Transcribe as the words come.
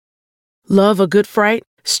Love a good fright?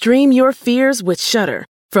 Stream your fears with Shudder.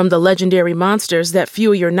 From the legendary monsters that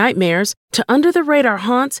fuel your nightmares to under-the-radar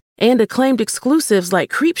haunts and acclaimed exclusives like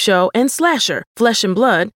Creepshow and Slasher, Flesh and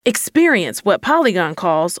Blood, experience what Polygon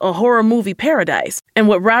calls a horror movie paradise and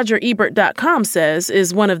what RogerEbert.com says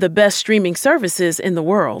is one of the best streaming services in the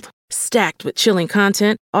world. Stacked with chilling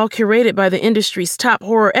content, all curated by the industry's top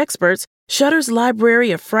horror experts, Shudder's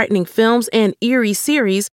library of frightening films and eerie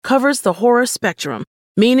series covers the horror spectrum,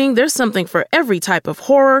 meaning there's something for every type of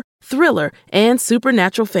horror, thriller, and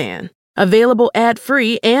supernatural fan. Available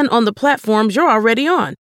ad-free and on the platforms you're already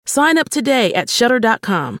on. Sign up today at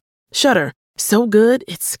Shudder.com. Shudder, so good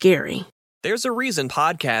it's scary. There's a reason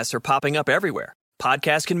podcasts are popping up everywhere.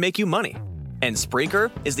 Podcasts can make you money. And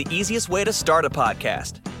Spreaker is the easiest way to start a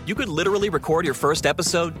podcast. You could literally record your first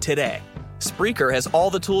episode today. Spreaker has all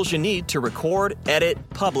the tools you need to record, edit,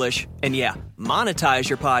 publish, and monetize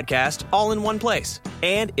your podcast all in one place.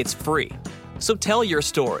 And it's free. So tell your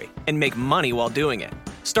story and make money while doing it.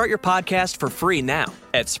 Start your podcast for free now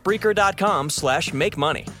at Spreaker.com/make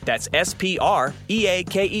money. That's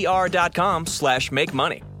SPREAKER.com/make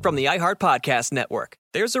money. From the iHeart Podcast Network.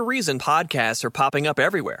 There's a reason podcasts are popping up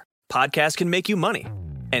everywhere. Podcasts can make you money.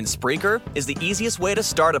 And Spreaker is the easiest way to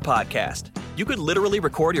start a podcast. You could literally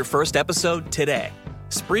record your first episode today.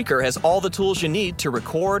 Spreaker has all the tools you need to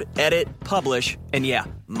record, edit, publish, and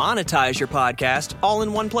monetize your podcast all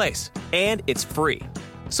in one place. And it's free.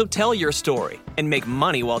 So tell your story and make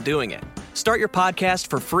money while doing it. Start your podcast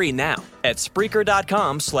for free now at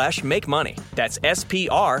Spreaker.com/make money. That's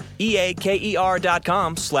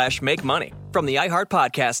SPREAKER.com/make money. From the iHeart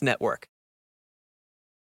Podcast Network.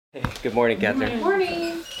 Hey, good morning, Catherine. Good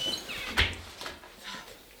morning.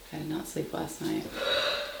 I did not sleep last night.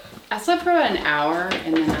 I slept for about an hour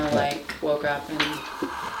and then I woke up and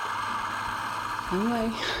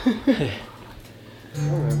anyway.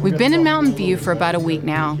 We've been in Mountain View for about a week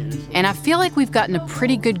now, and I feel like we've gotten a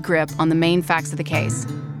pretty good grip on the main facts of the case.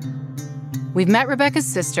 We've met Rebecca's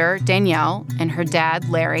sister, Danielle, and her dad,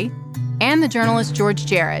 Larry, and the journalist George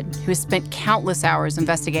Jarrett, who has spent countless hours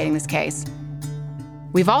investigating this case.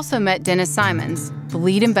 We've also met Dennis Simons, the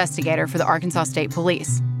lead investigator for the Arkansas State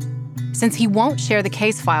Police. Since he won't share the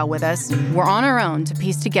case file with us, we're on our own to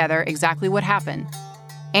piece together exactly what happened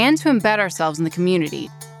and to embed ourselves in the community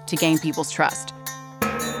to gain people's trust.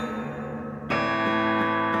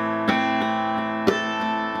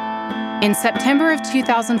 In September of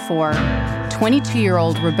 2004,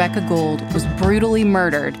 22-year-old Rebecca Gould was brutally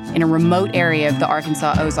murdered in a remote area of the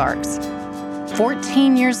Arkansas Ozarks.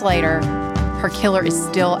 14 years later, her killer is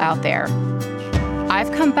still out there.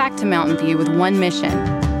 I've come back to Mountain View with one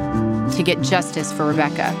mission: to get justice for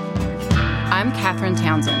Rebecca. I'm Catherine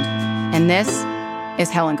Townsend, and this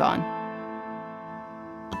is Hell and Gone.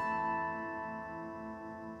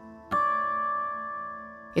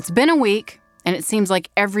 It's been a week, and it seems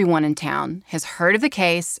like everyone in town has heard of the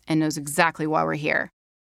case and knows exactly why we're here.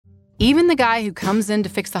 Even the guy who comes in to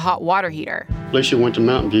fix the hot water heater. Alicia went to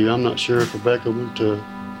Mountain View. I'm not sure if Rebecca went to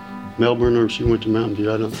Melbourne or if she went to Mountain View.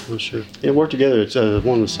 I'm not sure. They worked together. It's one of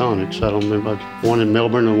the Sonics. I don't remember, one in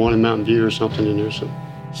Melbourne or one in Mountain View or something in there. So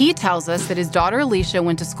he tells us that his daughter Alicia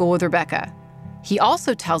went to school with Rebecca. He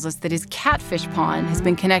also tells us that his catfish pond has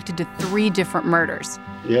been connected to 3 different murders.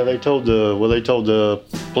 Yeah, they told the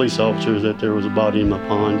police officers that there was a body in my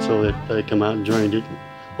pond, so that they come out and drained it.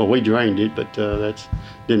 Well, we drained it, but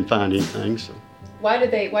didn't find anything. So. Why do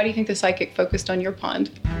you think the psychic focused on your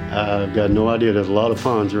pond? I've got no idea. There's a lot of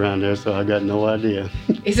ponds around there, so I got no idea.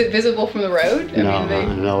 Is it visible from the road?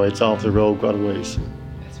 No, it's off the road quite a ways.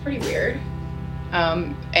 That's pretty weird.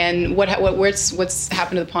 And what's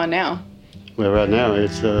happened to the pond now? Well, right now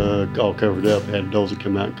it's all covered up. I had a dozer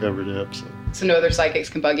come out and cover it up. So no other psychics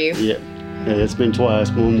can bug you? Yeah, it's been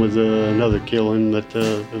twice. One was another killing, but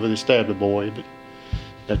they stabbed a boy.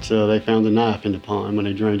 But they found the knife in the pond when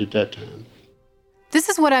they drained it that time. This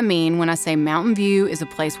is what I mean when I say Mountain View is a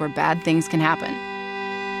place where bad things can happen.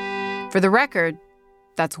 For the record,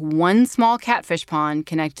 that's one small catfish pond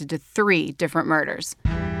connected to 3 different murders.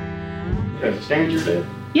 That's a stranger there?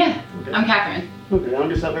 Yeah, okay. I'm Catherine. Okay, I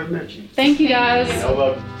guess I've ever met you. Thank you, guys. How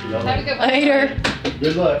about you? Have a good one. Later.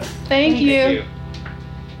 Good luck. Thank you.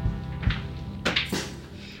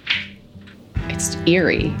 It's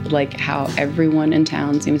eerie, like how everyone in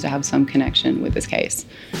town seems to have some connection with this case.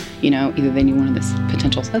 You know, either they knew one of the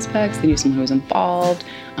potential suspects, they knew someone who was involved,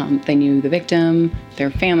 they knew the victim, their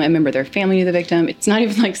family, a member of their family knew the victim. It's not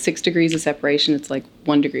even like 6 degrees of separation, it's like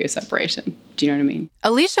 1 degree of separation. Do you know what I mean?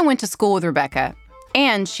 Alicia went to school with Rebecca,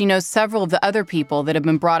 and she knows several of the other people that have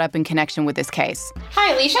been brought up in connection with this case.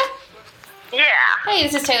 Hi, Alicia. Yeah. Hey,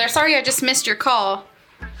 this is Taylor. Sorry I just missed your call.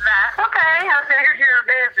 That's okay. I figured you were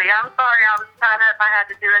busy. I'm sorry I was tied up. I had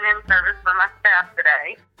to do an in-service for my staff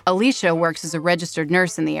today. Alicia works as a registered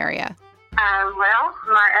nurse in the area. Well,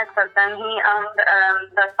 my ex-husband, he owned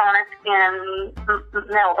the Sonic in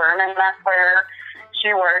Melbourne, and that's where she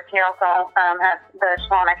worked. He also had the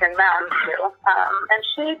Sonic in Mountain View. And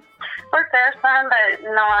she worked there some, but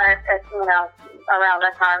not at, around the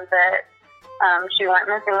time that she went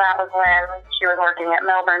missing. That was when she was working at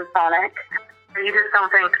Melbourne Sonic. You just don't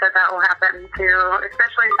think that will happen to,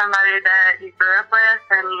 especially somebody that you grew up with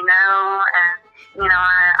and you know. And,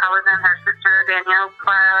 I was in her sister Danielle's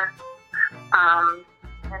class.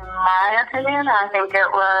 In my opinion, I think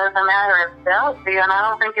it was a matter of jealousy, and I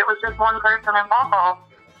don't think it was just one person involved.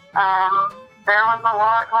 There was a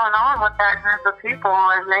lot going on with that group of people,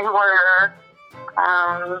 and they were,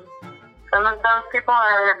 some of those people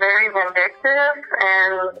are very vindictive,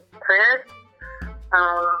 and Chris,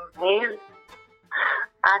 I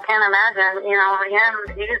can't imagine,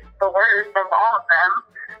 he's the worst of all of them.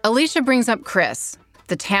 Alicia brings up Chris,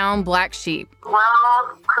 the town black sheep.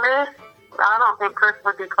 Well, Chris, I don't think Chris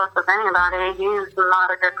would be close with anybody. He's not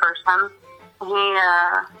a good person.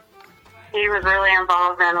 He was really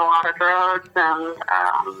involved in a lot of drugs and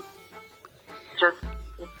just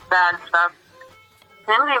bad stuff.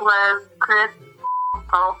 Cindy was Chris'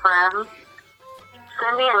 girlfriend.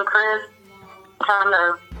 Cindy and Chris kind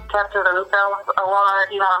of kept to themselves a lot,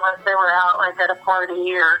 unless they were out like at a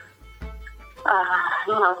party or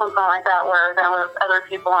something like that where there was other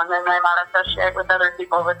people and then they might associate with other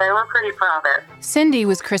people, but they were pretty private. Cindy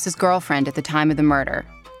was Chris's girlfriend at the time of the murder.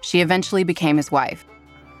 She eventually became his wife.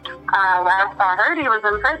 Last I heard, he was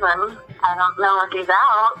in prison. I don't know if he's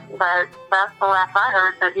out, but that's the last I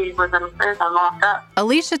heard, that he was in prison locked up.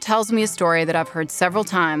 Alicia tells me a story that I've heard several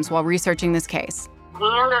times while researching this case. He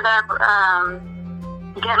ended up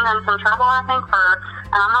getting in some trouble, I think,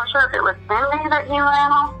 I'm not sure if it was Cindy that he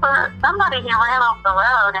ran off, or somebody he ran off the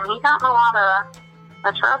road, and he got in a lot of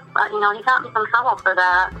trouble. He got in some trouble for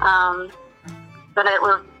that. But it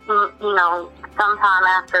was, sometime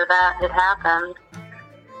after that had happened.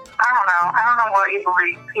 I don't know what you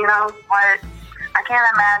believe. What? I can't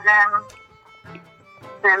imagine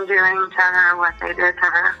them doing to her what they did to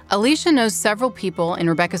her. Alicia knows several people in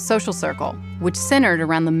Rebecca's social circle, which centered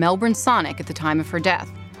around the Melbourne Sonic at the time of her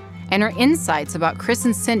death. And her insights about Chris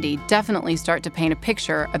and Cindy definitely start to paint a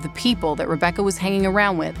picture of the people that Rebecca was hanging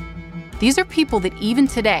around with. These are people that even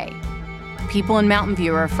today, people in Mountain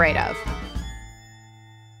View are afraid of.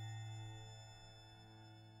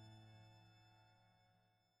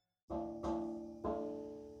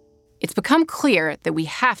 It's become clear that we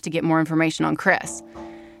have to get more information on Chris.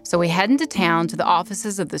 So we head into town to the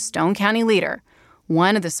offices of the Stone County Leader,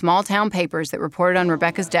 one of the small town papers that reported on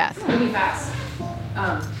Rebecca's death. Really fast.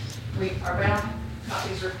 Our bound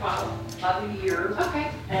copies are filed by the year. Okay.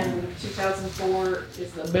 And 2004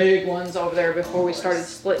 is the big ones over there before we started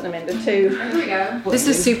splitting them into two. Here we go. This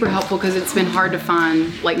is super helpful because it's been hard to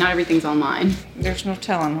find, not everything's online. There's no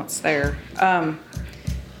telling what's there.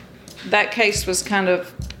 That case was kind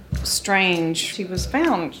of strange. She was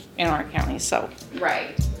found in our county, so.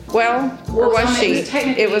 Right. Well, where was she?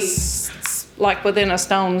 It was like within a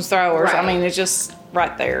stone's throw, or right. It's just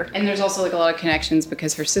right there. And there's also a lot of connections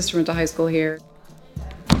because her sister went to high school here.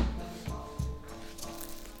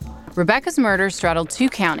 Rebecca's murder straddled 2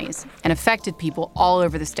 counties and affected people all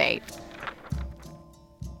over the state.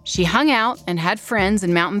 She hung out and had friends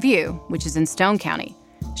in Mountain View, which is in Stone County.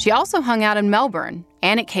 She also hung out in Melbourne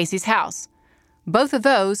and at Casey's house. Both of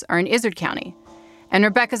those are in Izard County. And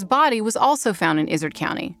Rebecca's body was also found in Izard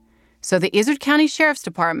County. So the Izard County Sheriff's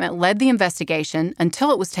Department led the investigation until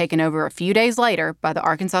it was taken over a few days later by the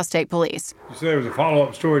Arkansas State Police. You said there was a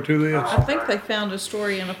follow-up story to this? I think they found a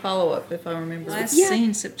story in a follow-up, if I remember. Last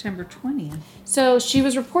seen September 20th. So she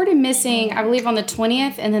was reported missing, I believe, on the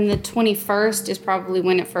 20th, and then the 21st is probably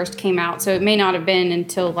when it first came out. So it may not have been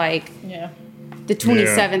until, the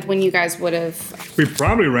 27th when you guys would have. We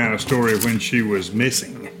probably ran a story when she was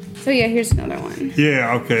missing. So, here's another one.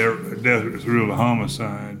 Yeah, okay, death was ruled a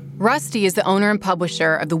homicide. Rusty is the owner and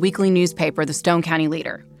publisher of the weekly newspaper, the Stone County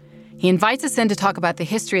Leader. He invites us in to talk about the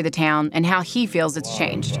history of the town and how he feels it's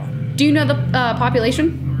changed. Do you know the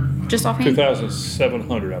population, just offhand?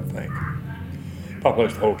 2,700, I think.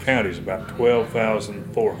 Population of the whole county is about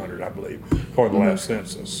 12,400, I believe, according to the last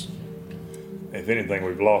census. If anything,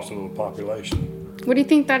 we've lost a little population. What do you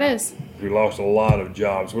think that is? We lost a lot of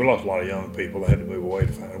jobs. We lost a lot of young people that had to move away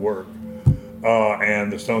to find work.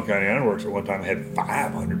 And the Stone County Ironworks at one time had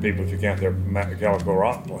 500 people, if you count their Calico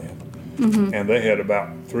rock plant. Mm-hmm. And they had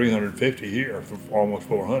about 350 here, almost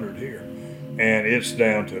 400 here. And it's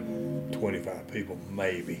down to 25 people,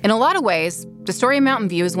 maybe. In a lot of ways, the story of Mountain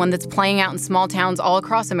View is one that's playing out in small towns all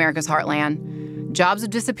across America's heartland. Jobs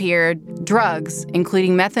have disappeared. Drugs,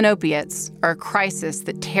 including meth and opiates, are a crisis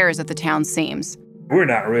that tears at the town's seams. We're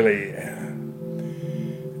not really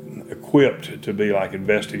equipped to be like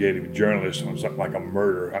investigative journalists on something like a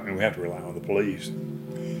murder. I mean, we have to rely on the police.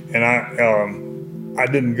 And I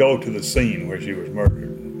didn't go to the scene where she was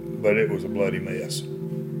murdered, but it was a bloody mess.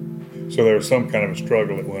 So there was some kind of a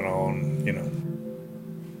struggle that went on, you know.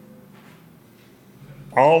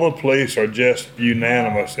 All the police are just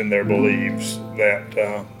unanimous in their beliefs that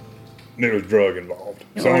there was drug involved.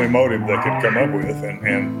 It's the only motive they could come up with,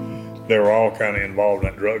 and they were all kind of involved in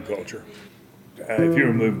that drug culture. If you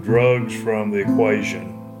remove drugs from the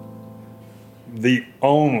equation, the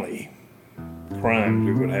only crimes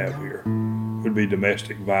we would have here would be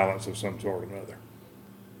domestic violence of some sort or another.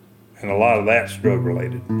 And a lot of that's drug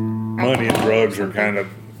related. Money and drugs are kind of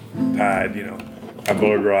tied, you know. I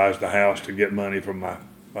burglarized the house to get money from my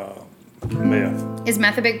meth. Is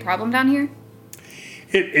meth a big problem down here?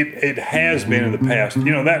 It has been in the past.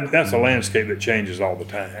 You know, that's a landscape that changes all the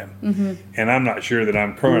time. Mm-hmm. And I'm not sure that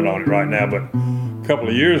I'm current on it right now, but a couple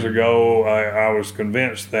of years ago, I was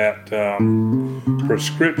convinced that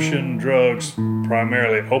prescription drugs,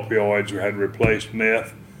 primarily opioids, had replaced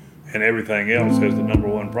meth and everything else as the number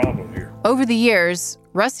one problem here. Over the years,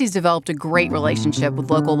 Rusty's developed a great relationship with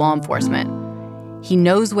local law enforcement. He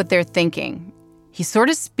knows what they're thinking. He sort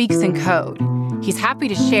of speaks in code. He's happy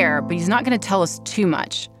to share, but he's not going to tell us too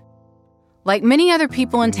much. Like many other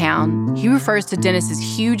people in town, he refers to Dennis's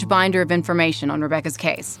huge binder of information on Rebecca's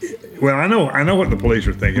case. Well, I know what the police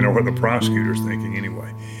are thinking, or what the prosecutor's thinking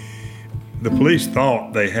anyway. The police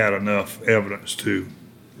thought they had enough evidence to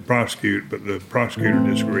prosecute, but the prosecutor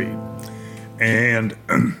disagreed. And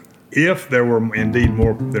if there were indeed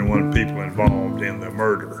more than one people involved in the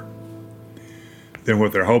murder, then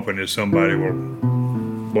what they're hoping is somebody will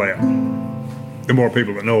blab. The more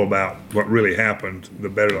people that know about what really happened, the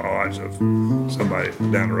better the odds of somebody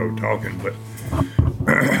down the road talking. But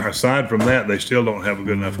aside from that, they still don't have a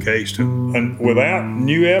good enough case to. And without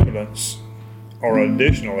new evidence or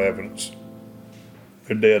additional evidence,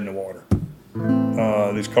 they're dead in the water.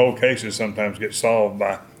 These cold cases sometimes get solved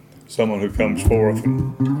by someone who comes forth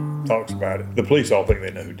and talks about it. The police all think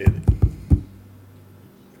they know who did it, but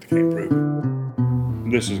they can't prove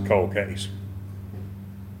it. This is a cold case.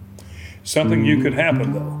 Something new could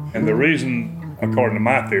happen, though. And the reason, according to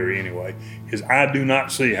my theory anyway, is I do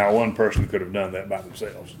not see how one person could have done that by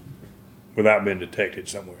themselves without being detected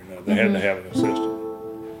somewhere or another. They had to have an assistant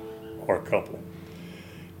or a couple.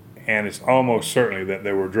 And it's almost certainly that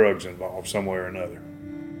there were drugs involved somewhere or another.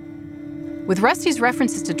 With Rusty's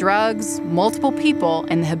references to drugs, multiple people,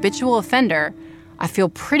 and the habitual offender, I feel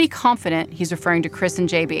pretty confident he's referring to Chris and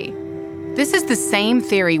JB. This is the same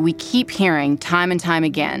theory we keep hearing time and time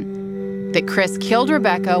again, that Chris killed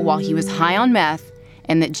Rebecca while he was high on meth,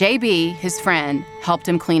 and that JB, his friend, helped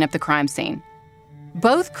him clean up the crime scene.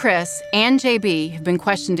 Both Chris and JB have been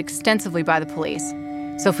questioned extensively by the police,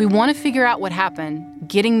 so if we want to figure out what happened,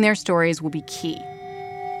 getting their stories will be key.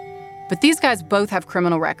 But these guys both have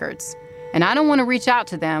criminal records, and I don't want to reach out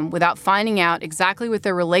to them without finding out exactly what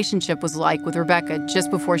their relationship was like with Rebecca just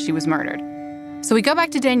before she was murdered. So we go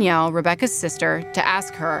back to Danielle, Rebecca's sister, to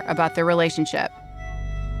ask her about their relationship.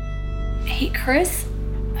 Chris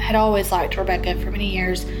had always liked Rebecca for many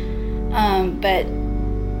years, but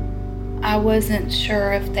I wasn't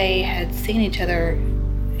sure if they had seen each other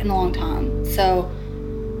in a long time. So,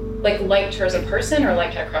 liked her as a person, or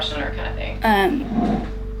liked had a crush on her kind of thing?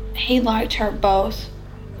 He liked her both.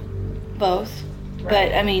 Right.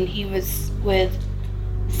 But I mean, he was with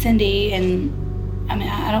Cindy, and I mean,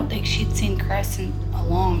 I don't think she'd seen Chris in a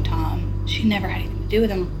long time. She never had anything to do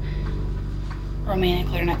with him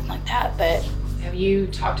romantically or nothing like that. But have you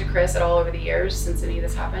talked to Chris at all over the years since any of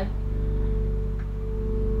this happened?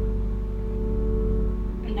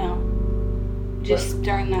 No. Just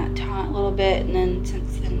during that time a little bit, and then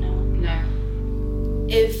since then, no. No.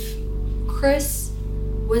 If Chris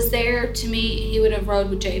was there, to me, he would have rode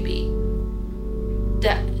with JB.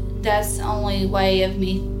 That's the only way of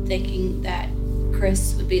me thinking that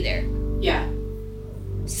Chris would be there. Yeah.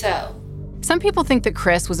 So. Some people think that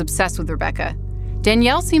Chris was obsessed with Rebecca.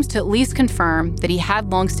 Danielle seems to at least confirm that he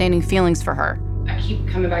had long-standing feelings for her. I keep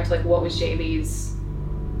coming back to what was JB's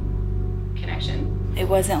connection? It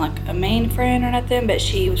wasn't like a main friend or nothing, but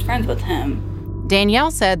she was friends with him.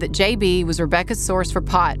 Danielle said that JB was Rebecca's source for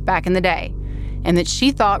pot back in the day, and that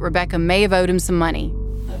she thought Rebecca may have owed him some money.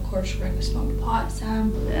 Of course, Rebecca smoked pot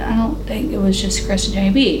some. I don't think it was just Chris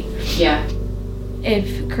and JB. Yeah.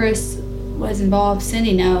 If Chris was involved,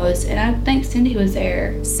 Cindy knows, and I think Cindy was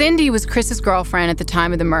there. Cindy was Chris's girlfriend at the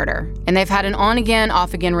time of the murder, and they've had an on-again,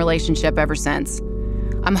 off-again relationship ever since.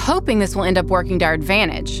 I'm hoping this will end up working to our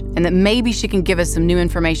advantage, and that maybe she can give us some new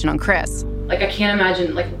information on Chris. Like, I can't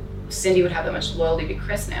imagine, Cindy would have that much loyalty to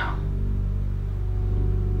Chris now.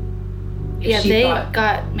 Yeah, they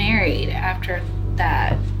got married after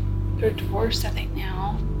that. They're divorced, I think,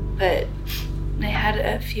 now, but they had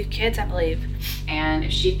a few kids, I believe. And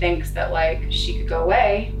if she thinks that, she could go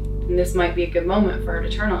away, then this might be a good moment for her to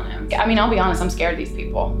turn on him. I mean, I'll be honest, I'm scared of these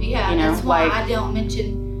people. Yeah, that's why I don't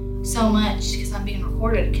mention so much, because I'm being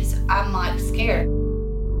recorded, because I'm, scared.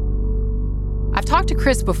 I've talked to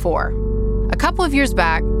Chris before. A couple of years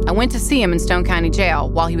back, I went to see him in Stone County Jail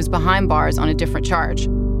while he was behind bars on a different charge.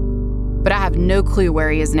 But I have no clue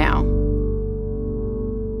where he is now.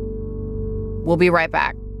 We'll be right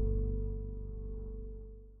back.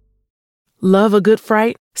 Love a good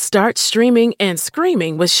fright? Start streaming and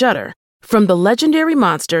screaming with Shudder. From the legendary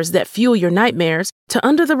monsters that fuel your nightmares to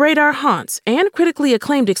under-the-radar haunts and critically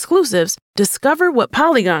acclaimed exclusives, discover what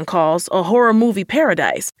Polygon calls a horror movie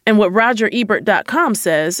paradise and what RogerEbert.com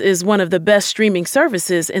says is one of the best streaming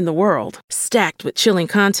services in the world. Stacked with chilling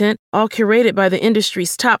content, all curated by the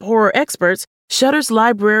industry's top horror experts, Shudder's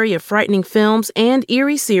library of frightening films and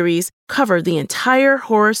eerie series cover the entire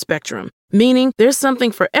horror spectrum, meaning there's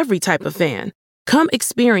something for every type of fan. Come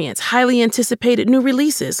experience highly anticipated new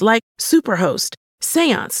releases like Superhost,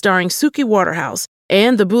 Seance starring Suki Waterhouse,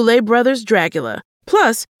 and the Boulet Brothers' Dracula.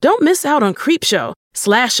 Plus, don't miss out on Creepshow,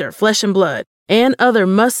 Slasher, Flesh and Blood, and other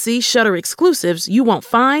must-see Shudder exclusives you won't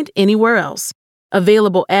find anywhere else.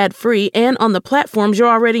 Available ad-free and on the platforms you're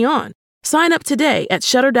already on. Sign up today at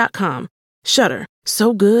Shudder.com. Shudder,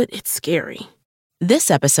 so good it's scary. This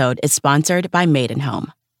episode is sponsored by Made in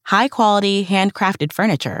Home. High-quality, handcrafted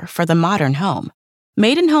furniture for the modern home.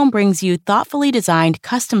 Made in Home brings you thoughtfully designed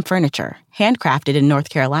custom furniture, handcrafted in North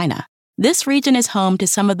Carolina. This region is home to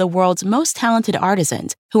some of the world's most talented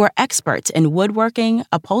artisans who are experts in woodworking,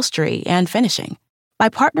 upholstery, and finishing. By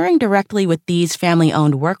partnering directly with these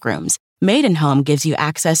family-owned workrooms, Made in Home gives you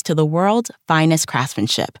access to the world's finest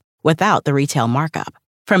craftsmanship without the retail markup.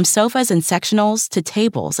 From sofas and sectionals to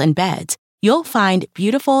tables and beds, you'll find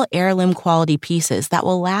beautiful heirloom-quality pieces that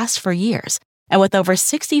will last for years. And with over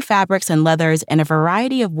 60 fabrics and leathers and a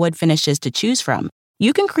variety of wood finishes to choose from,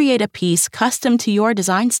 you can create a piece custom to your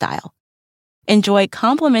design style. Enjoy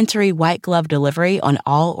complimentary white glove delivery on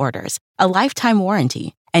all orders, a lifetime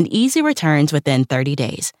warranty, and easy returns within 30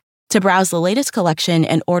 days. To browse the latest collection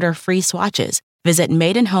and order free swatches, visit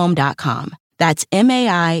madeandhome.com. That's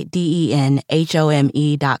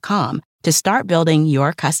MAIDENHOME.com to start building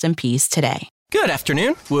your custom piece today. Good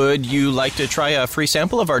afternoon. Would you like to try a free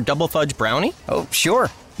sample of our double fudge brownie? Oh,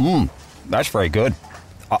 sure. That's very good.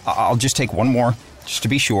 I'll just take one more, just to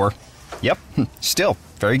be sure. Yep, still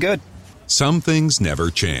very good. Some things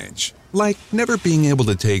never change, like never being able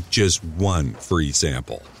to take just one free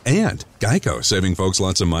sample. And Geico saving folks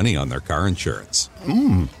lots of money on their car insurance.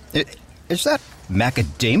 Is that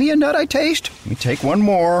macadamia nut I taste? Let me take one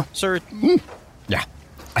more. Sir? Yeah,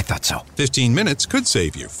 I thought so. 15 minutes could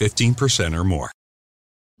save you 15% or more.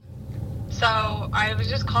 So I was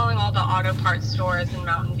just calling all the auto parts stores in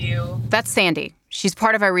Mountain View. That's Sandy. She's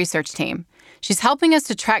part of our research team. She's helping us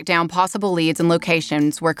to track down possible leads and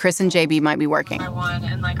locations where Chris and JB might be working.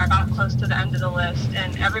 I got close to the end of the list,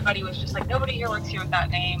 and everybody was just like, nobody here works here with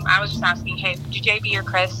that name. I was just asking, hey, do JB or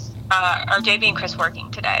Chris, are JB and Chris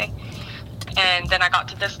working today? And then I got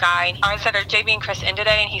to this guy, and I said, are JB and Chris in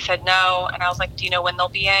today? And he said no. And I was like, do you know when they'll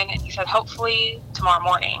be in? And he said, hopefully tomorrow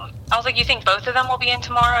morning. I was like, you think both of them will be in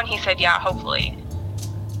tomorrow? And he said, yeah, hopefully.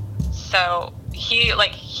 So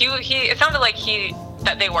it sounded like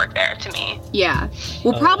that they work there to me. Yeah.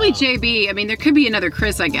 Well, probably JB. I mean, there could be another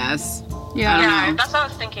Chris, I guess. Yeah, I don't know. That's what I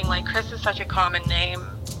was thinking. Like, Chris is such a common name.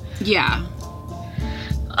 Yeah.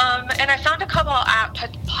 And I found a couple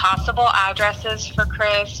possible addresses for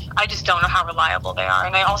Chris. I just don't know how reliable they are.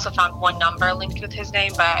 And I also found one number linked with his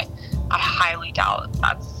name, but I highly doubt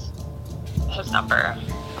that's his number.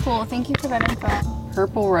 Cool. Thank you for that info.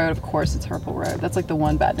 Purple Road, of course it's Purple Road. That's like the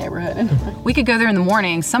one bad neighborhood. We could go there in the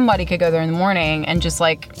morning. Somebody could go there in the morning and just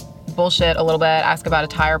bullshit a little bit, ask about a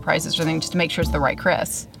tire prices or something, just to make sure it's the right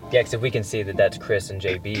Chris. Yeah, because if we can see that that's Chris and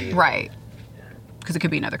JB. Right. Because it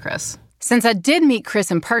could be another Chris. Since I did meet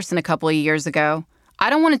Chris in person a couple of years ago, I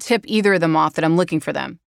don't want to tip either of them off that I'm looking for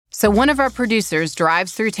them. So one of our producers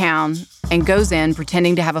drives through town and goes in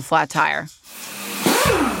pretending to have a flat tire.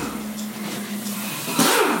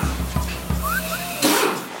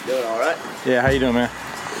 Doing all right? Yeah, how you doing, man?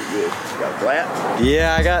 Good. Got a flat?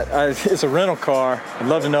 Yeah, I got, it's a rental car. I'd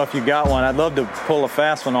love to know if you got one. I'd love to pull a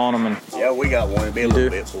fast one on them. And Yeah, we got one. It'll be a little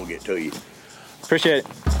bit before we get to you. Appreciate it.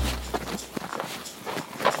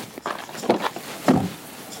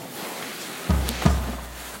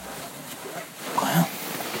 Well,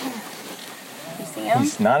 You see him?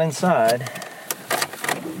 he's not inside.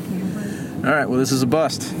 All right, well, this is a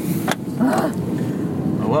bust. Oh,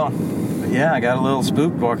 well, yeah, I got a little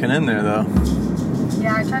spook walking in there, though.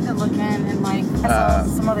 Yeah, I tried to look in and like I saw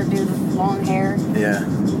some other dude with long hair. Yeah.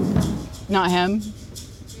 Not him.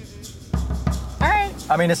 All right.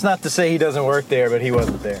 I mean, it's not to say he doesn't work there, but he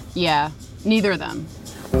wasn't there. Yeah, neither of them.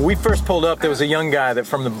 When we first pulled up, there was a young guy that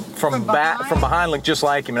from behind looked just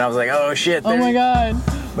like him, and I was like, oh shit. Oh my God.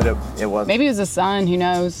 But it wasn't. Maybe it was his son, who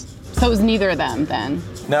knows? So it was neither of them then.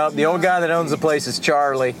 No, the old guy that owns the place is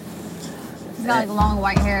Charlie. He's got like long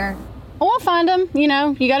white hair. Well, we'll find him. You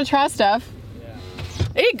know, you got to try stuff.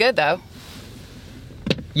 They did good though.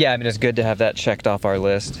 Yeah, I mean, it's good to have that checked off our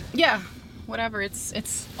list. Yeah, whatever.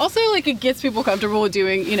 It's also like it gets people comfortable with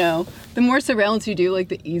doing, you know, the more surveillance you do, like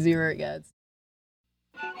the easier it gets.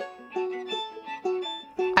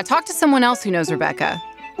 I talked to someone else who knows Rebecca,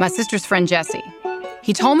 my sister's friend Jesse.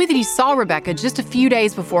 He told me that he saw Rebecca just a few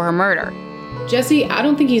days before her murder. Jesse, I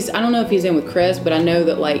don't know if he's in with Chris, but I know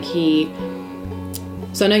that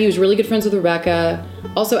so I know he was really good friends with Rebecca.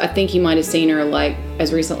 Also, I think he might have seen her like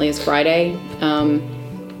as recently as Friday,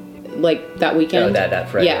 like that weekend. Oh, that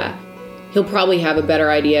Friday. Yeah. He'll probably have a better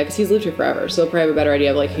idea because he's lived here forever. So he'll probably have a better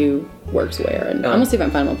idea of like who works where. And I'm gonna see if I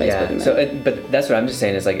can find him on Facebook. Yeah. But that's what I'm just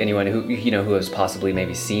saying is like anyone who who has possibly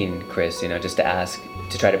maybe seen Chris, just to ask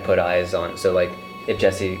to try to put eyes on. So like if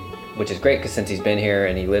Jesse, which is great because since he's been here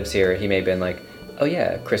and he lives here, he may have been like, oh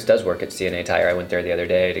yeah, Chris does work at CNA Tire. I went there the other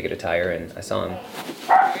day to get a tire and I saw him.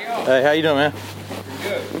 Hey, how you doing, man?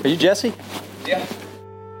 Good. Are you Jesse? Yeah.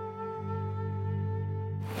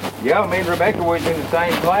 Yeah, me and Rebecca went in the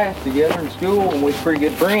same class together in school and we was pretty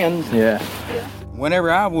good friends. Yeah.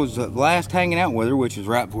 Whenever I was last hanging out with her, which was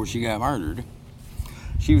right before she got murdered,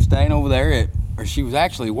 she was staying over there she was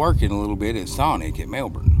actually working a little bit at Sonic at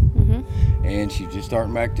Melbourne. Mm-hmm. And she was just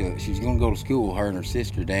starting she was going to go to school, her and her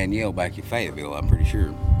sister Danielle back in Fayetteville, I'm pretty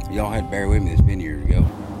sure. Y'all had to bear with me, it's been years ago.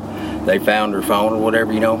 They found her phone or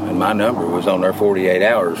whatever, and my number was on there 48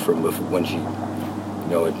 hours from when she,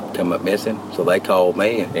 had come up missing. So they called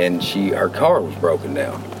me, and her car was broken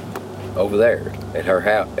down over there at her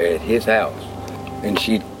house, at his house. And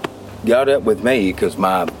she got up with me because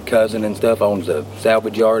my cousin and stuff owns a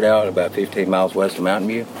salvage yard out about 15 miles west of Mountain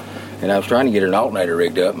View. And I was trying to get her an alternator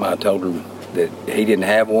rigged up, and I told her that he didn't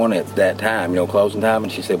have one at that time, closing time.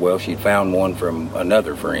 And she said, well, she'd found one from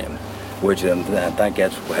another friend, which I think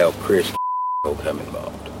that's how Chris became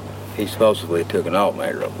involved. He supposedly took an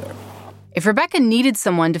alternator over there. If Rebecca needed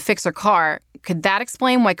someone to fix her car, could that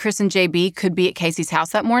explain why Chris and JB could be at Casey's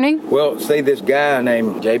house that morning? Well, see, this guy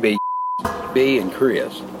named JB, B, and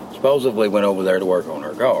Chris supposedly went over there to work on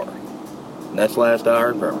her car. And that's the last I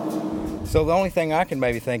heard from her. So the only thing I can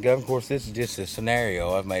maybe think of course, this is just a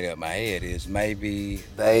scenario I've made up in my head, is maybe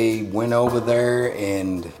they went over there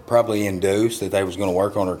and probably induced that they was going to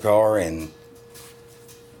work on her car, and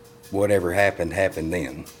whatever happened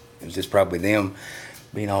then. It was just probably them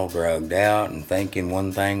being all drugged out and thinking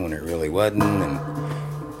one thing when it really wasn't,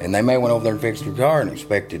 and they may went over there and fixed her car and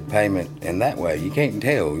expected payment in that way. You can't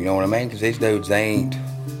tell, you know what I mean? Because these dudes,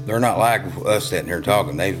 they're not like us sitting here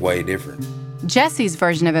talking. They're way different. Jesse's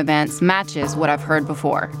version of events matches what I've heard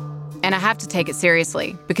before. And I have to take it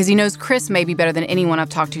seriously because he knows Chris maybe better than anyone I've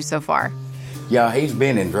talked to so far. Yeah, he's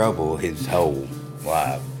been in trouble his whole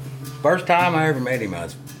life. First time I ever met him, I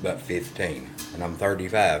was about 15, and I'm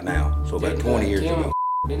 35 now, so about 20 years ago.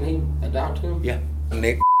 Didn't he adopt him? Yeah.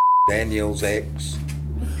 Nick, Daniel's ex,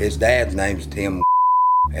 his dad's name's Tim,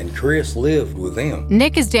 and Chris lived with him.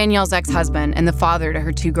 Nick is Danielle's ex-husband and the father to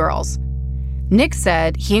her 2 girls. Nick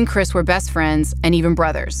said he and Chris were best friends and even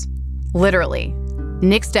brothers. Literally.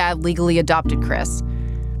 Nick's dad legally adopted Chris.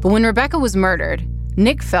 But when Rebecca was murdered,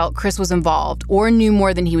 Nick felt Chris was involved or knew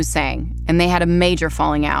more than he was saying, and they had a major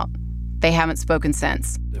falling out. They haven't spoken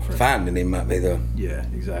since. Finding him might be the... Yeah,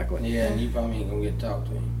 exactly. Yeah, and you probably ain't gonna get to talk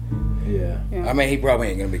to him. Yeah. I mean, he probably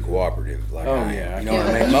ain't gonna be cooperative. Like yeah. You know what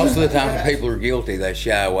I mean? Most of the time when people are guilty, they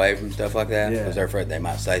shy away from stuff like that because they're afraid they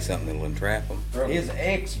might say something that'll entrap them. His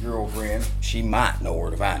ex-girlfriend, she might know where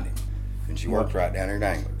to find him. And she works right down here at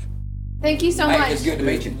Anglers. Thank you so much. It's good to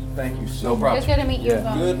meet you. Thank you so No problem. It's good to meet you.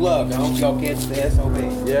 Good luck. I hope y'all catch the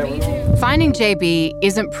SOB. Yeah, Me too. Finding JB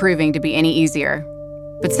isn't proving to be any easier.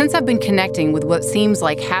 But since I've been connecting with what seems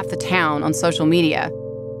like half the town on social media,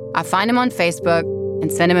 I find him on Facebook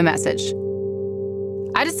and send him a message.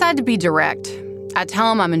 I decide to be direct. I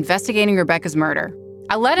tell him I'm investigating Rebecca's murder.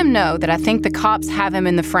 I let him know that I think the cops have him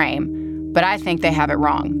in the frame, but I think they have it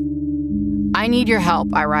wrong. I need your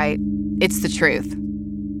help, I write. It's the truth.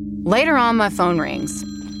 Later on, my phone rings.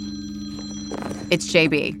 It's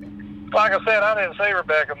JB. Like I said, I didn't see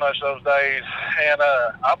Rebecca much those days, and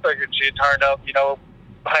I figured she had turned up,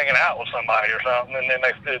 hanging out with somebody or something, and then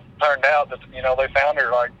it turned out that, they found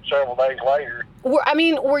her like several days later.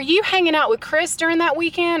 Were you hanging out with Chris during that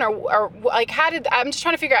weekend, or like I'm just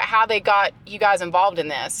trying to figure out how they got you guys involved in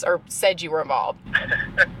this, or said you were involved.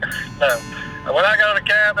 No. When I go to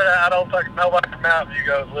cabin, I don't think nobody from Mountain View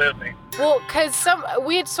goes with me. Well, because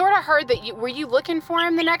we had sort of heard that were you looking for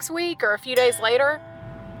him the next week or a few days later?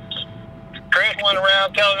 Chris went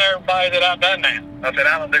around telling everybody that I've done that. I said,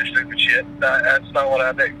 I don't do stupid shit. That's not what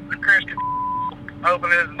I do. If Chris could open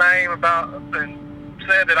his name about and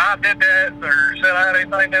said that I did that or said I had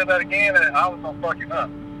anything to do with that again, I was going to fuck him up.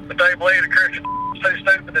 But they believe that Chris is too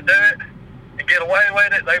stupid to do it and get away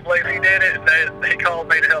with it. They believe he did it, and he called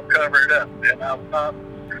me to help cover it up. And I was not.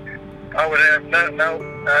 I would have no,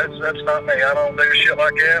 that's not me. I don't do shit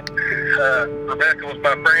like that. Rebecca was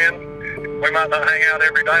my friend. We might not hang out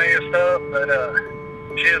every day and stuff, but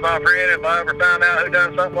she is my friend. If I ever found out who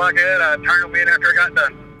done something like that, I'd turn them in after I got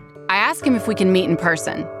done. I ask him if we can meet in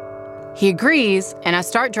person. He agrees, and I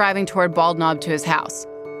start driving toward Bald Knob to his house.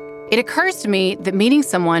 It occurs to me that meeting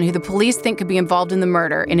someone who the police think could be involved in the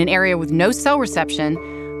murder in an area with no cell reception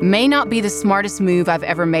may not be the smartest move I've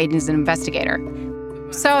ever made as an investigator.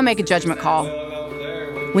 So I make a judgment call.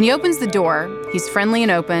 When he opens the door, he's friendly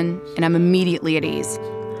and open, and I'm immediately at ease.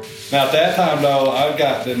 Now, at that time, though, I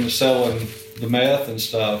got into selling the meth and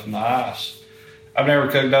stuff and the ice. I've never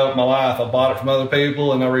cooked dope in my life. I bought it from other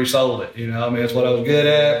people and I resold it. That's what I was good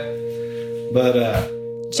at. But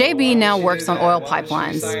JB now works on oil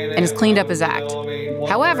pipelines and has cleaned up his act.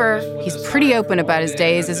 However, he's pretty open about his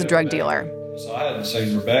days as a drug dealer. So I hadn't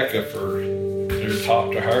seen Rebecca or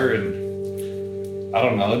talked to her in, I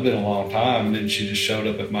don't know, it'd been a long time. And then she just showed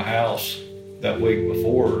up at my house that week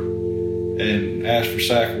before and asked for a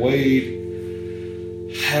sack of weed.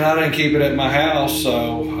 And I didn't keep it at my house,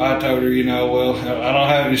 so I told her, I don't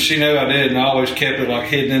have it. She knew I did, and I always kept it like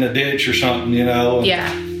hidden in a ditch or something,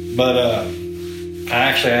 Yeah. But I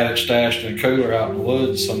actually had it stashed in a cooler out in the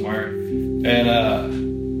woods somewhere.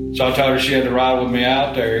 And so I told her she had to ride with me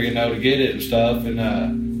out there, to get it and stuff. And I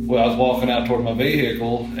was walking out toward my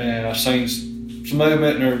vehicle, and I seen some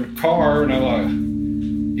movement in her car, and I'm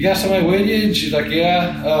like, "You got somebody with you?" And she's like,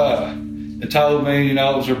 "Yeah." And told me, it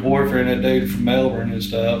was her boyfriend, that dude from Melbourne and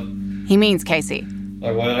stuff. He means Casey.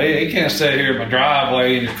 Like, well, he can't sit here in my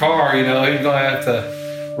driveway in his car, he's going to have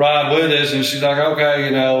to ride with us. And she's like, okay,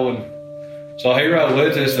 and so he rode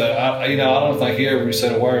with us. I don't think he ever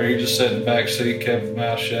said a word. He just sat in the back seat, kept his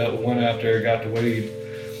mouth shut. We went out there, got the weed,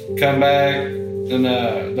 come back, and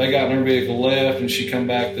they got in her vehicle, left, and she come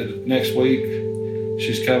back the next week.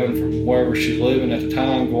 She's coming from wherever she's living at the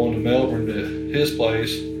time, going to Melbourne to his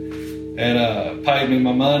place. And paid me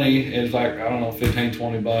my money. It was like, I don't know, $15,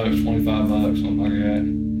 $20, $25, something like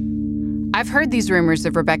that. I've heard these rumors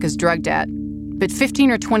of Rebecca's drug debt, but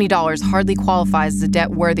 $15 or $20 hardly qualifies as a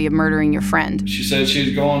debt worthy of murdering your friend. She said she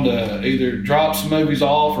was going to either drop some movies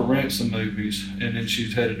off or rent some movies, and then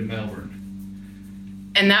she's headed to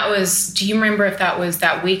Melbourne. And that was, do you remember if that was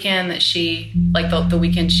that weekend that she, like the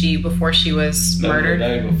weekend before she was murdered? The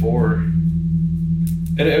day before.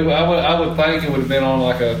 I would think it would have been on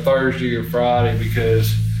like a Thursday or Friday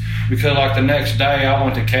because like the next day I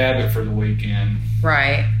went to Cabot for the weekend.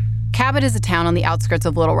 Right. Cabot is a town on the outskirts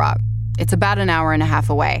of Little Rock. It's about an hour and a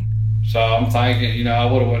half away. So I'm thinking, I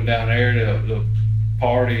would have went down there to the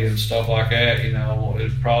party and stuff like that.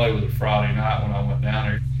 It probably was a Friday night when I went down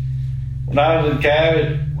there. When I was in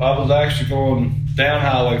Cabot, I was actually going down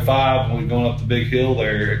Highway 5 and we were going up the big hill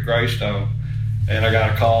there at Greystone. And I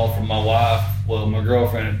got a call from my wife, my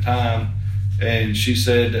girlfriend at the time, and she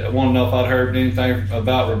said, I want to know if I'd heard anything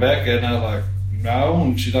about Rebecca. And I was like, no.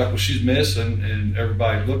 And she's like, well, she's missing and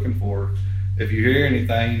everybody's looking for her. If you hear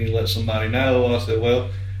anything, you need to let somebody know. I said, well,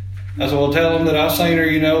 tell them that I seen her,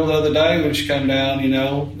 the other day when she come down,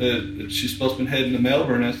 that she's supposed to be heading to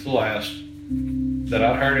Melbourne. That's the last that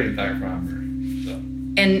I'd heard anything from her.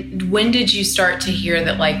 So. And when did you start to hear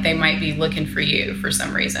that, like, they might be looking for you for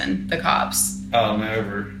some reason, the cops? Oh,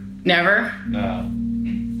 never. Never? No.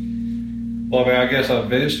 Well, I guess I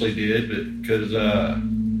eventually did, but because I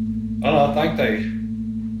don't know, I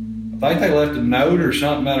think they left a note or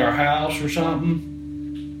something at our house or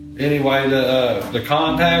something. Anyway, to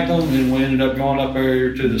contact them, and we ended up going up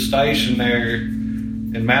there to the station there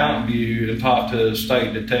in Mountain View and talked to a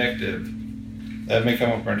state detective. They had me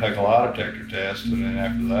come up there and take a lie detector test, and then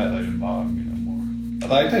after that, they didn't bother me no more. I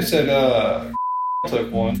think they said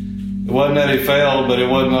took one. It wasn't that he failed, but it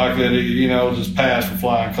wasn't like that he, just passed with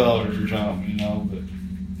flying colors or something,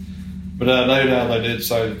 But I know they did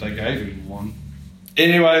say that they gave him one.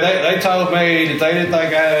 Anyway, they told me that they didn't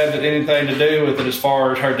think I had anything to do with it as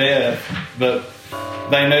far as her death, but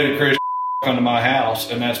they knew that Chris come to my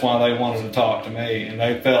house, and that's why they wanted to talk to me. And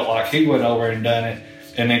they felt like he went over and done it,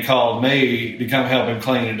 and then called me to come help him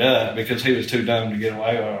clean it up because he was too dumb to get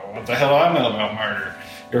away with it. What the hell do I know about murder?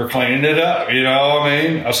 You're cleaning it up,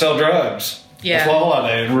 I sell drugs. Yeah. That's all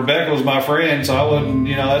I do. And Rebecca was my friend, so I wouldn't,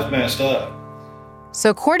 that's messed up. So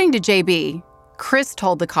according to JB, Chris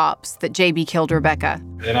told the cops that JB killed Rebecca.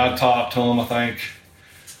 And I talked to him, I think,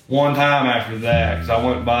 one time after that, because I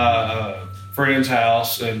went by a friend's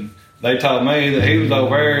house, and they told me that he was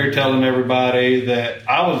over there telling everybody that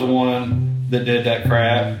I was the one that did that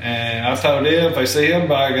crap. And I told him, if they see him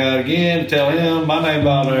by God again, tell him my name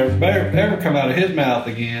about ever come out of his mouth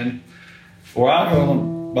again, or I'm going to,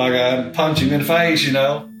 by God, punch him in the face,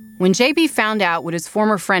 When JB found out what his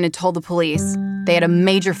former friend had told the police, they had a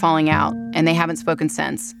major falling out, and they haven't spoken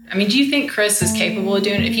since. I mean, do you think Chris is capable of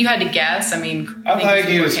doing it? If you had to guess, I think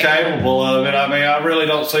he was capable of it. I really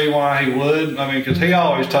don't see why he would. Because he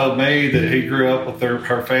always told me that he grew up with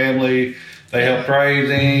her family. They helped raise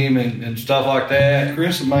him and stuff like that.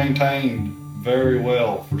 Chris has maintained very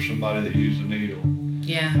well for somebody that used a needle.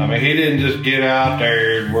 Yeah. He didn't just get out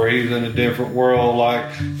there where he's in a different world.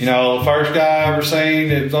 Like, the first guy I ever seen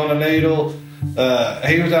that was on a needle,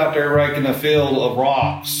 he was out there raking a field of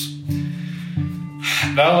rocks.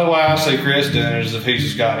 The only way I see Chris doing it is if he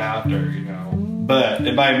just got out there, But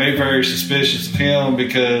it made me very suspicious of him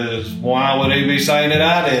because why would he be saying that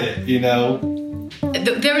I did it,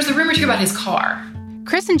 There was a rumor too about his car.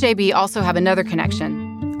 Chris and JB also have another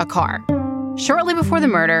connection, a car. Shortly before the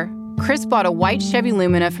murder, Chris bought a white Chevy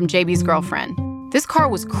Lumina from JB's girlfriend. This car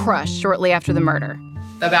was crushed shortly after the murder.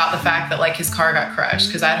 About the fact that his car got crushed,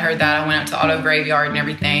 because I'd heard that. I went up to auto graveyard and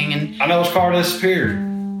everything, and I know his car disappeared.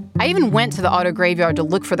 I even went to the auto graveyard to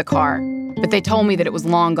look for the car, but they told me that it was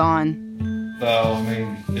long gone. So,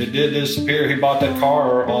 it did disappear. He bought that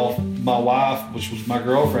car off my wife, which was my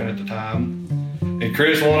girlfriend at the time. And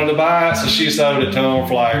Chris wanted to buy it, so she sold it to him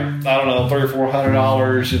for $300 or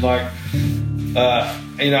 $400.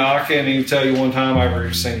 And I can't even tell you one time I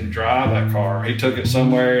ever seen him drive that car. He took it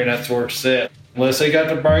somewhere, and that's where it's set. Unless he got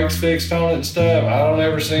the brakes fixed on it and stuff, I don't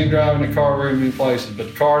ever see him driving the car very many places.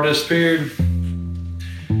 But the car disappeared.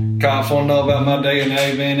 Cops want to know about my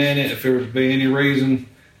DNA being in it, if there would be any reason,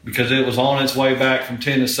 because it was on its way back from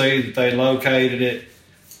Tennessee that they located it,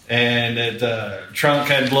 and that the trunk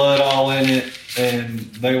had blood all in it, and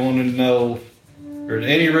they wanted to know if there's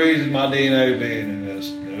any reason my DNA being in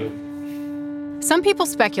this. Some people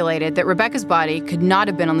speculated that Rebecca's body could not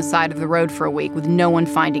have been on the side of the road for a week with no one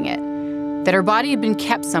finding it, that her body had been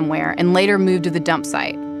kept somewhere and later moved to the dump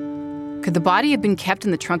site. Could the body have been kept in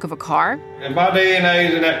the trunk of a car? If my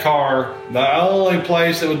DNA's in that car, the only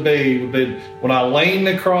place it would be when I leaned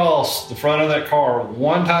across the front of that car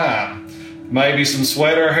one time. Maybe some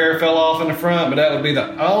sweater hair fell off in the front, but that would be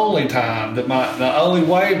the only time the only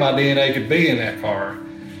way my DNA could be in that car.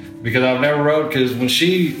 Because I've never rode, because when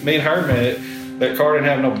me and her met, that car didn't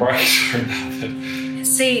have no brakes or nothing.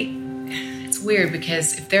 See, it's weird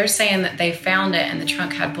because if they're saying that they found it and the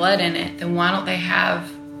trunk had blood in it, then why don't they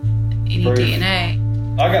have any Proof. DNA?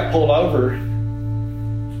 I got pulled over,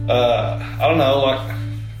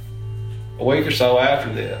 a week or so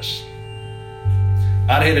after this.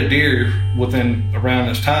 I'd hit a deer around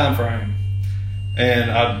this time frame, and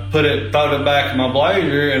I thrown it back in my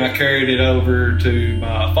Blazer, and I carried it over to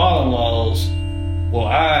my father-in-law's. Well,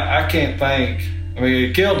 I can't think.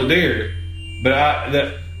 It killed the deer, but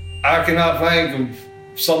I cannot think of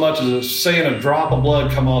so much as seeing a drop of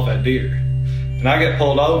blood come off that deer. And I get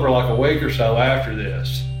pulled over a week or so after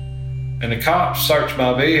this, and the cops searched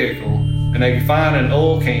my vehicle, and they find an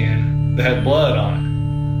oil can that had blood on it.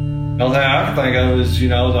 The only thing I can think of is,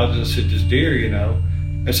 I just hit this deer,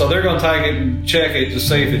 And so they're going to take it and check it to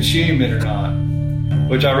see if it's human or not,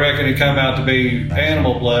 which I reckon it come out to be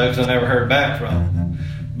animal blood, because I never heard back from them.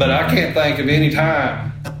 But I can't think of any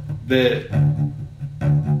time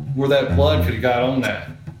where that blood could have got on that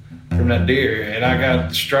from that deer. And I got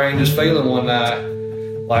the strangest feeling one night,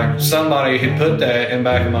 like somebody had put that in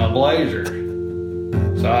back of my Blazer.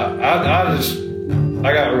 So I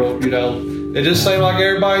got real, it just seemed like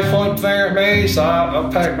everybody's pointing the finger at me. So I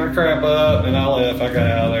packed my crap up and I left. I got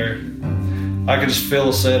out of there. I could just feel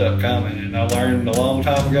the setup coming. And I learned a long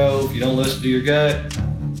time ago, if you don't listen to your gut,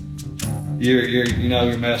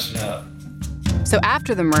 you're messing up. So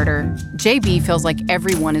after the murder, JB feels like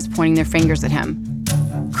everyone is pointing their fingers at him.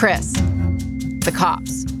 Chris, the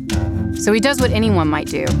cops. So he does what anyone might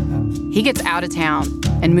do. He gets out of town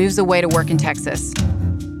and moves away to work in Texas.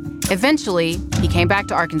 Eventually, he came back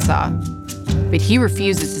to Arkansas, but he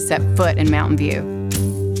refuses to set foot in Mountain View.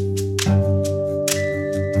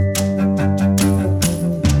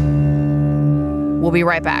 We'll be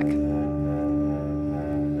right back.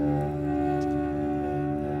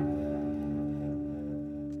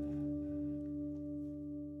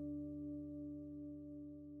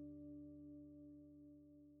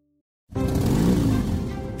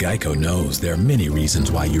 Geico knows there are many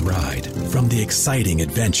reasons why you ride. From the exciting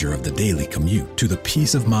adventure of the daily commute to the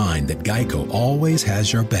peace of mind that Geico always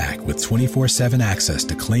has your back with 24/7 access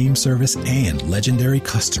to claim service and legendary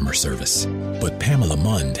customer service. But Pamela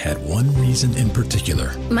Mund had one reason in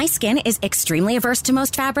particular. My skin is extremely averse to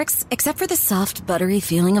most fabrics, except for the soft, buttery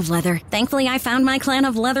feeling of leather. Thankfully, I found my clan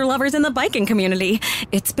of leather lovers in the biking community.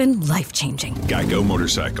 It's been life-changing. Geico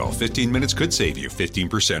Motorcycle. 15 minutes could save you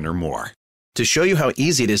 15% or more. To show you how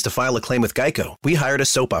easy it is to file a claim with Geico, we hired a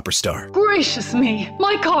soap opera star. Gracious me,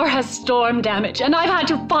 my car has storm damage and I've had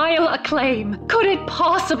to file a claim. Could it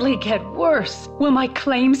possibly get worse? Will my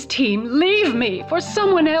claims team leave me for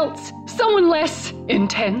someone else? Someone less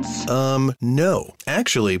intense? No.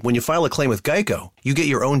 Actually, when you file a claim with Geico, you get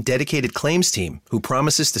your own dedicated claims team who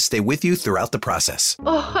promises to stay with you throughout the process.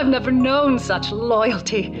 Oh, I've never known such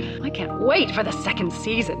loyalty. I can't wait for the second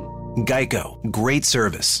season. Geico. Great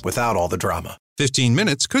service without all the drama. 15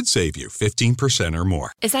 minutes could save you 15% or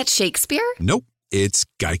more. Is that Shakespeare? Nope, it's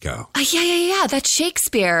Geico. Yeah, that's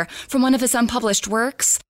Shakespeare from one of his unpublished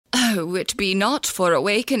works. Oh, it be not for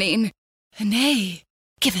awakening. Nay,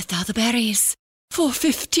 giveth thou the berries. For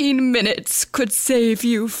 15 minutes could save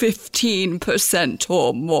you 15%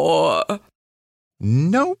 or more.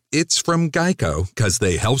 No, it's from Geico, because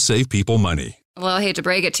they help save people money. Well, I hate to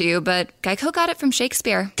break it to you, but Geico got it from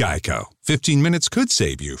Shakespeare. Geico. 15 minutes could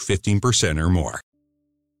save you 15% or more.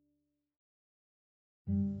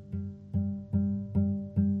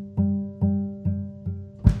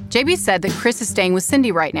 JB said that Chris is staying with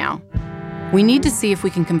Cindy right now. We need to see if we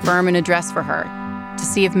can confirm an address for her, to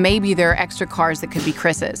see if maybe there are extra cars that could be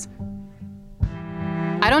Chris's.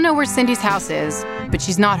 I don't know where Cindy's house is, but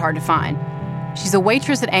she's not hard to find. She's a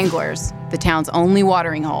waitress at Angler's, the town's only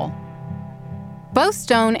watering hole. Both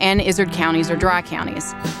Stone and Izard counties are dry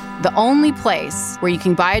counties. The only place where you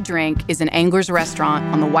can buy a drink is an Angler's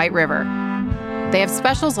restaurant on the White River. They have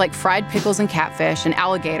specials like fried pickles and catfish and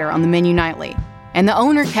alligator on the menu nightly. And the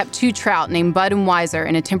owner kept 2 trout named Bud and Weiser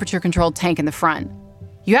in a temperature-controlled tank in the front.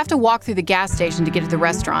 You have to walk through the gas station to get to the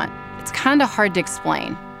restaurant. It's kind of hard to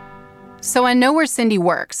explain. So I know where Cindy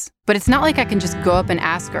works, but it's not like I can just go up and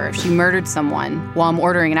ask her if she murdered someone while I'm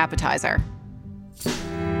ordering an appetizer.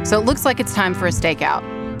 So it looks like it's time for a stakeout.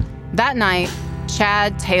 That night,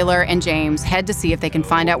 Chad, Taylor, and James head to see if they can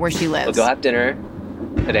find out where she lives. We'll go have dinner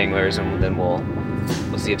at Angler's, and then we'll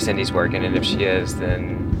see if Cindy's working, and if she is,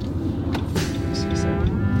 then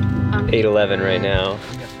 8:11 right now.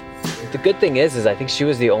 The good thing is I think she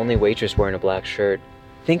was the only waitress wearing a black shirt.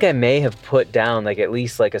 I think I may have put down at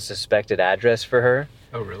least a suspected address for her.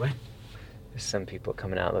 Oh, really? There's some people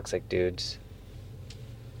coming out, looks like dudes.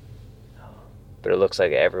 But it looks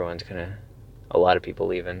like everyone's a lot of people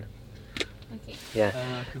leaving. Okay. Yeah.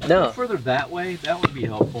 Could we go further that way? That would be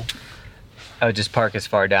helpful. Oh, just park as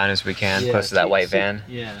far down as we can, close to that white van.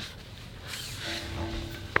 Yeah.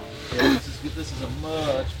 This is a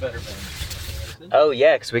much better van. Oh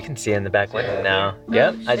yeah, because we can see in the back window now.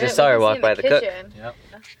 Yep, I just saw her walk by the cook. Yep.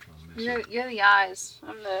 You're the eyes.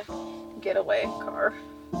 I'm the getaway car.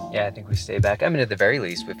 Yeah, I think we stay back. I mean, at the very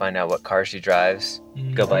least, we find out what car she drives.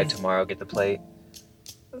 Go by it tomorrow, get the plate,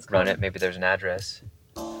 run it. Maybe there's an address.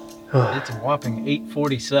 It's a whopping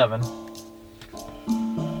 8:47.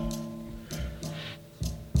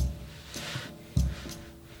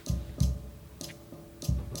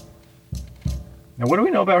 Now, what do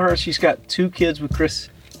we know about her? She's got 2 kids with Chris.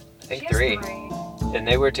 I think 3. And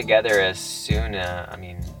they were together as soon,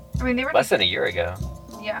 they were less than a year ago.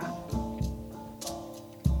 Yeah.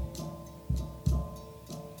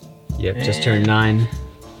 Yep, just turned 9.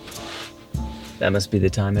 That must be the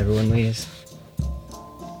time everyone leaves.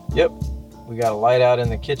 Yep. We got a light out in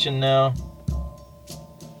the kitchen now.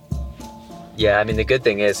 Yeah, I mean, the good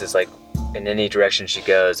thing is in any direction she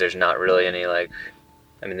goes, there's not really any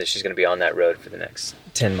she's going to be on that road for the next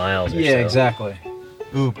 10 miles or so. Yeah, exactly.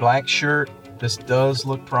 Ooh, black shirt. This does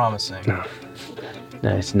look promising.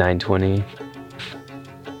 Nice, 920.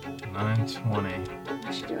 920.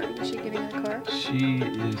 What's she doing? Is she getting in the car? She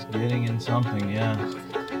is getting in something, yeah.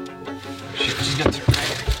 She's She's gonna turn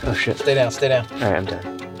right. Oh shit. Stay down, stay down. All right, I'm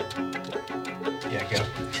done. Yeah, go.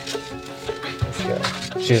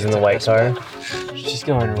 Let's go. She's in the white car. She's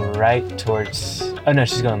going right towards. Oh no,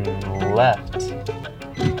 she's going left.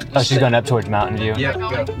 Oh, she's going up towards Mountain View. Yeah,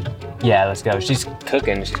 go. Yeah, let's go. She's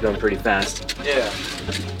cooking. She's going pretty fast. Yeah.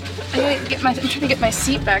 I'm trying to get my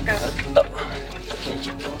seat back up.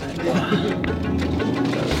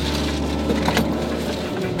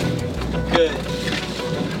 Good.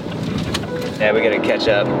 Yeah, we gotta catch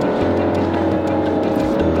up.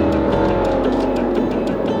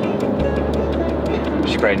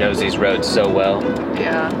 She probably knows these roads so well.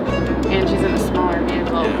 Yeah. And she's in a smaller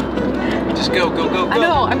vehicle. Yeah. Just go. I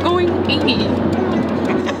know, I'm going 80.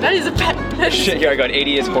 That is a pet. Shit, you're going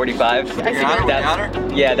 80 is 45.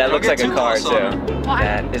 Yeah, that looks like a car too.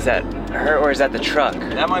 Is that her or is that the truck?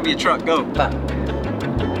 That might be a truck. Go.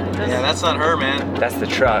 Yeah, that's not her, man. That's the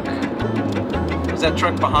truck. Is that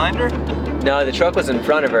truck behind her? No, the truck was in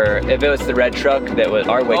front of her. If it was the red truck that was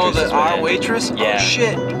our waitress. Oh, our waitress? Yeah. Oh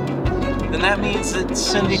shit. Then that means that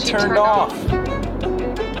Cindy turned off.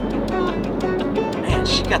 Man,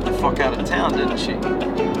 she got the fuck out of town, didn't she?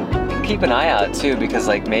 Keep an eye out too, because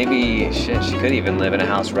like maybe shit, she could even live in a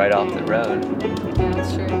house right off the road. Yeah,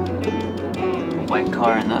 that's true. White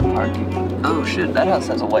car in that parking. Oh shit, that house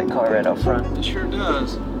has a white car right out front. It sure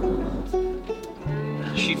does.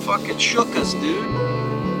 She fucking shook us, dude.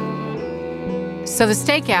 So the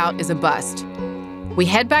stakeout is a bust. We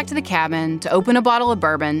head back to the cabin to open a bottle of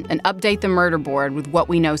bourbon and update the murder board with what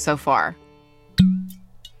we know so far.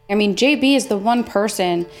 I mean, JB is the one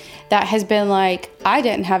person that has been like, I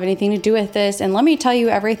didn't have anything to do with this, and let me tell you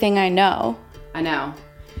everything I know. I know.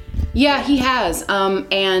 Yeah, he has.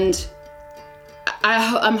 And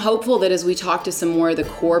I'm hopeful that as we talk to some more of the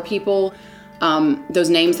core people, those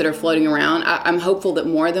names that are floating around, I'm hopeful that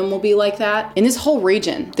more of them will be like that. In this whole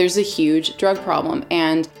region, there's a huge drug problem,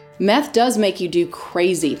 and meth does make you do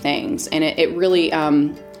crazy things, and it really,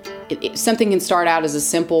 something can start out as a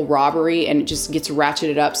simple robbery and it just gets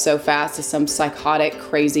ratcheted up so fast to some psychotic,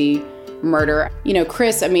 crazy murder. You know,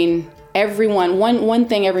 Chris, I mean, one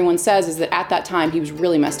thing everyone says is that at that time he was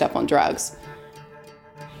really messed up on drugs.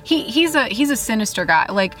 He's a sinister guy.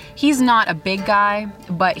 Like, he's not a big guy,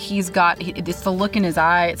 but it's the look in his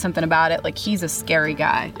eye, it's something about it. Like, he's a scary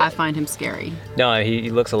guy. I find him scary. No, he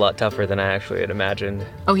looks a lot tougher than I actually had imagined.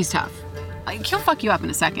 Oh, he's tough. Like, he'll fuck you up in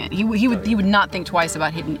a second. He would not think twice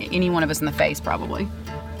about hitting any one of us in the face, probably.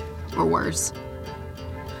 Or worse.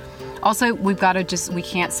 Also, we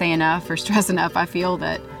can't say enough or stress enough, I feel,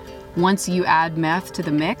 that once you add meth to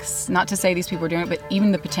the mix, not to say these people are doing it, but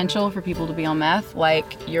even the potential for people to be on meth,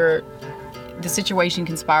 like, the situation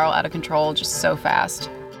can spiral out of control just so fast.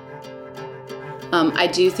 I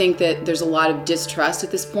do think that there's a lot of distrust at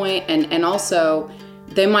this point, and also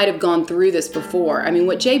they might have gone through this before. I mean,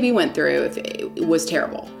 what JB went through was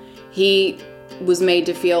terrible. He was made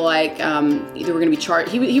to feel like they were going to be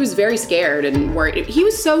charged. He was very scared and worried. He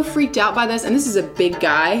was so freaked out by this, and this is a big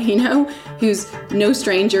guy, you know, who's no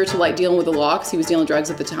stranger to like dealing with the law because he was dealing drugs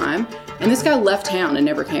at the time. And this guy left town and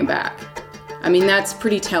never came back. I mean, that's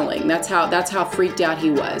pretty telling. That's how freaked out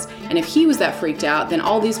he was. And if he was that freaked out, then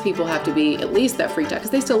all these people have to be at least that freaked out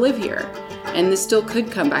because they still live here, and this still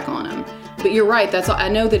could come back on him. But you're right, I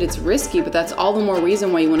know that it's risky, but that's all the more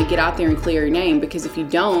reason why you want to get out there and clear your name, because if you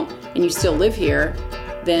don't and you still live here,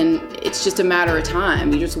 then it's just a matter of time.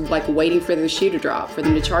 You're just like waiting for the shoe to drop, for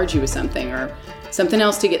them to charge you with something or something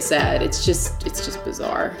else to get said. It's just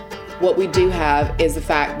bizarre. What we do have is the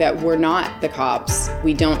fact that we're not the cops.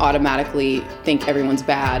 We don't automatically think everyone's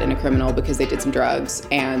bad and a criminal because they did some drugs,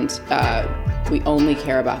 and we only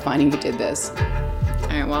care about finding who did this.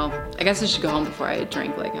 All right, well, I guess I should go home before I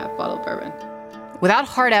drink like half a bottle of bourbon. Without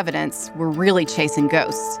hard evidence, we're really chasing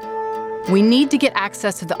ghosts. We need to get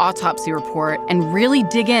access to the autopsy report and really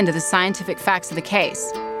dig into the scientific facts of the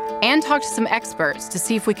case, and talk to some experts to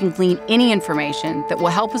see if we can glean any information that will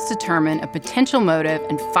help us determine a potential motive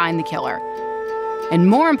and find the killer. And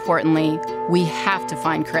more importantly, we have to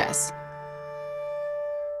find Chris.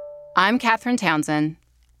 I'm Katherine Townsend,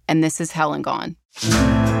 and this is Hell and Gone.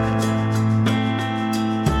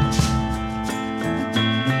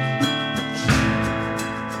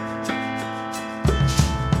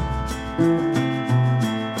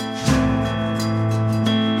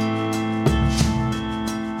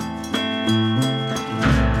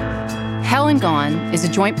 Hell and Gone is a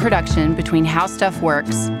joint production between How Stuff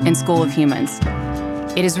Works and School of Humans.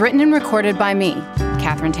 It is written and recorded by me,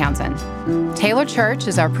 Katherine Townsend. Taylor Church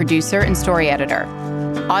is our producer and story editor.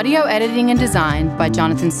 Audio editing and design by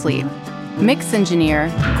Jonathan Sleep. Mix engineer,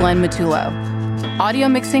 Glenn Matullo. Audio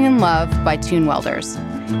mixing and love by Tune Welders.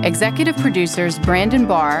 Executive producers Brandon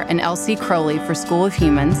Barr and Elsie Crowley for School of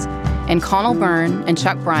Humans, and Connell Byrne and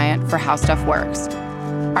Chuck Bryant for How Stuff Works.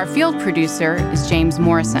 Our field producer is James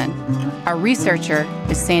Morrison. Our researcher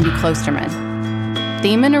is Sandy Klosterman.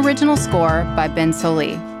 Theme and original score by Ben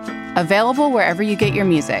Soli. Available wherever you get your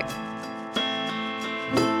music.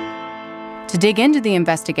 To dig into the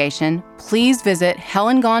investigation, please visit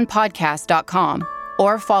HelenGonePodcast.com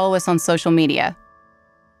or follow us on social media.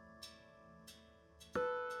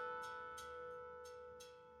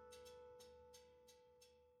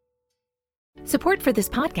 Support for this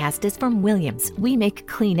podcast is from Williams. We make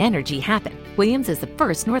clean energy happen. Williams is the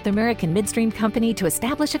first North American midstream company to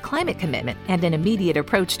establish a climate commitment and an immediate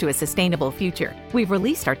approach to a sustainable future. We've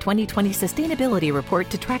released our 2020 sustainability report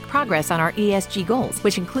to track progress on our ESG goals,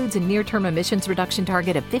 which includes a near-term emissions reduction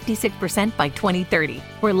target of 56% by 2030.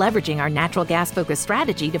 We're leveraging our natural gas-focused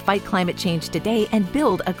strategy to fight climate change today and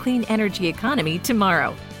build a clean energy economy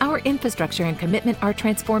tomorrow. Our infrastructure and commitment are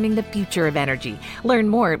transforming the future of energy. Learn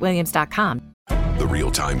more at williams.com. The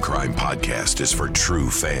Real Time Crime Podcast is for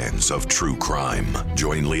true fans of true crime.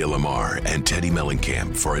 Join Leah Lamar and Teddy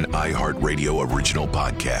Mellencamp for an iHeartRadio original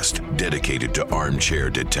podcast dedicated to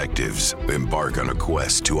armchair detectives. Embark on a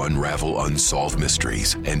quest to unravel unsolved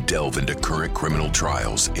mysteries and delve into current criminal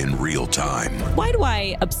trials in real time. Why do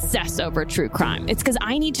I obsess over true crime? It's because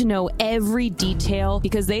I need to know every detail,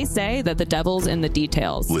 because they say that the devil's in the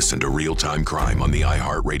details. Listen to Real Time Crime on the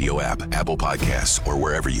iHeartRadio app, Apple Podcasts, or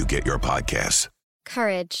wherever you get your podcasts.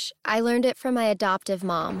 Courage. I learned it from my adoptive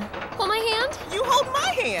mom. Hold my hand. You hold my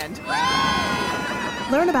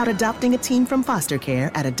hand. Learn about adopting a teen from foster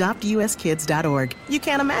care at adoptuskids.org. You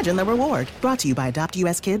can't imagine the reward. Brought to you by Adopt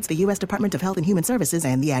U.S. Kids, the U.S. Department of Health and Human Services,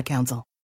 and the Ad Council.